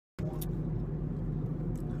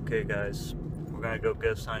Okay guys, we're gonna go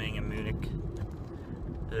ghost hunting in Munich.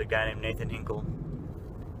 There's a guy named Nathan Hinkle.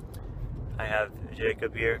 I have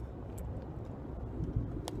Jacob here.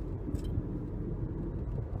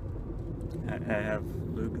 I have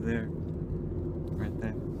Luke there. Right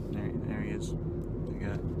there. There he is. We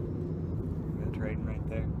got Trayden right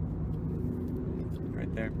there.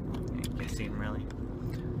 Right there. You can't see him really.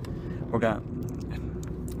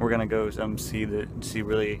 We're gonna go see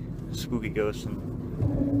really spooky ghosts, and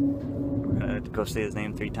we're gonna go say his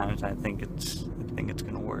name 3 times. I think it's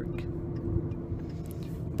gonna work,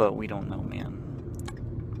 but we don't know, man.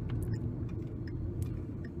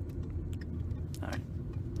 All right.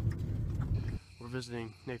 We're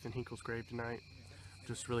visiting Nathan Hinkle's grave tonight.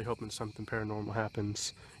 Just really hoping something paranormal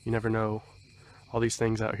happens. You never know. All these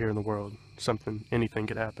things out here in the world, anything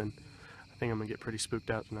could happen. I think I'm gonna get pretty spooked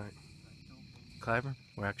out tonight. Cliver,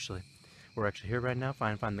 we're actually here right now.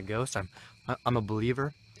 Find the ghost. I'm a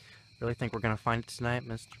believer. Really think we're gonna find it tonight,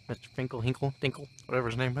 Mr. Hinkle, whatever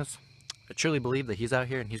his name is. I truly believe that he's out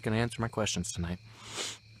here and he's gonna answer my questions tonight.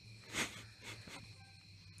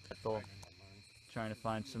 Trying to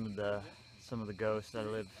find some of the ghosts that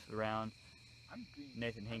live around.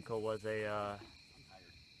 Nathan Hinkle was a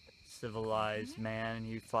civilized man, and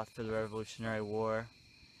he fought for the Revolutionary War.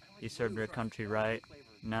 He served our country right.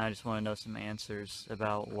 Now I just want to know some answers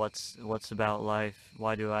about what's about life.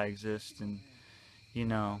 Why do I exist? And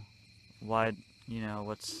why,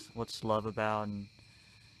 what's love about? And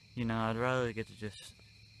I'd rather get to just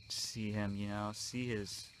see him, see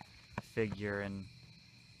his figure and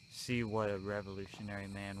see what a revolutionary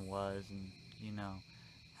man was, and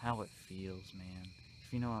how it feels, man.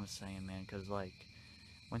 If you know what I'm saying, man. Because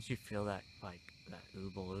once you feel that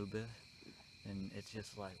ooba, and it's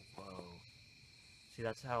just like, whoa. See,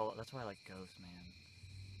 that's why I like ghosts, man.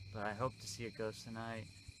 But I hope to see a ghost tonight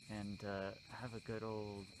and have a good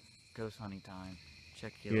old ghost hunting time.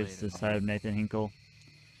 Check you later. Here's the side of Nathan Hinkle.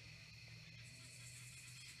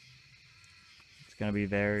 It's gonna be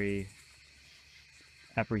very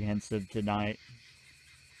apprehensive tonight.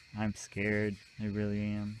 I'm scared. I really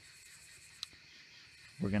am.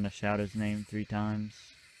 We're gonna shout his name 3 times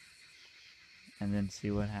and then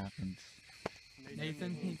see what happens.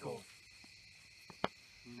 Nathan Hinkle.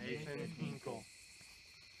 Nathan Hinkle.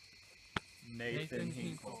 Nathan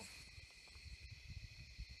Hinkle.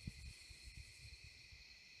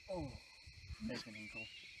 Oh, Nathan Hinkle.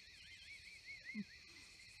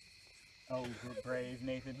 Oh, the brave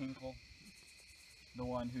Nathan Hinkle. The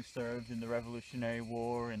one who served in the Revolutionary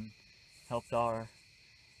War and helped our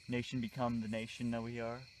nation become the nation that we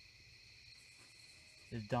are.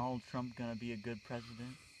 Is Donald Trump gonna be a good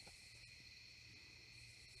president?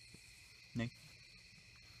 Nick?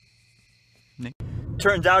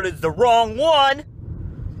 Turns out it's the wrong one!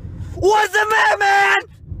 What's the matter, man?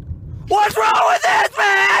 What's wrong with this,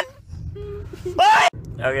 man?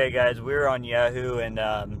 Okay guys, we were on Yahoo and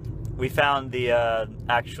we found the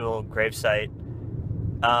actual gravesite.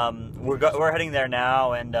 We're heading there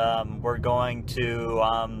now, and we're going to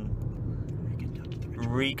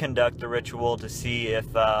reconduct the ritual to see if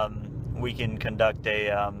we can conduct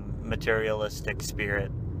a materialistic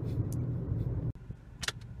spirit.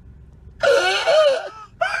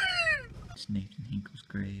 It's Nathan Hinkle's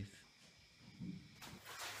grave.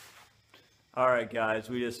 Alright guys,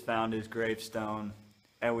 we just found his gravestone,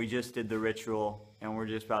 and we just did the ritual, and we're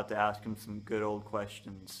just about to ask him some good old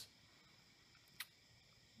questions.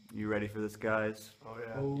 You ready for this, guys? Oh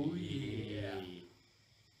yeah. Oh yeah.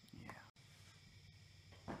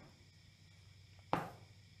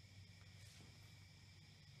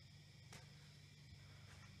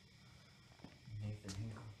 Nathan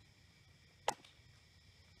Hinkle.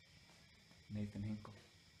 Nathan Hinkle.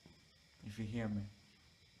 If you hear me,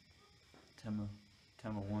 tell me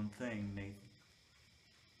one thing, Nathan.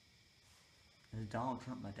 Is Donald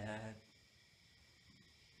Trump my dad?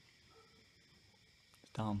 Is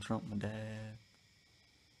Donald Trump my dad?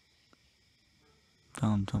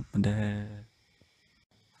 Donald Trump my dad?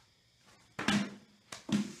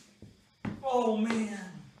 Oh man!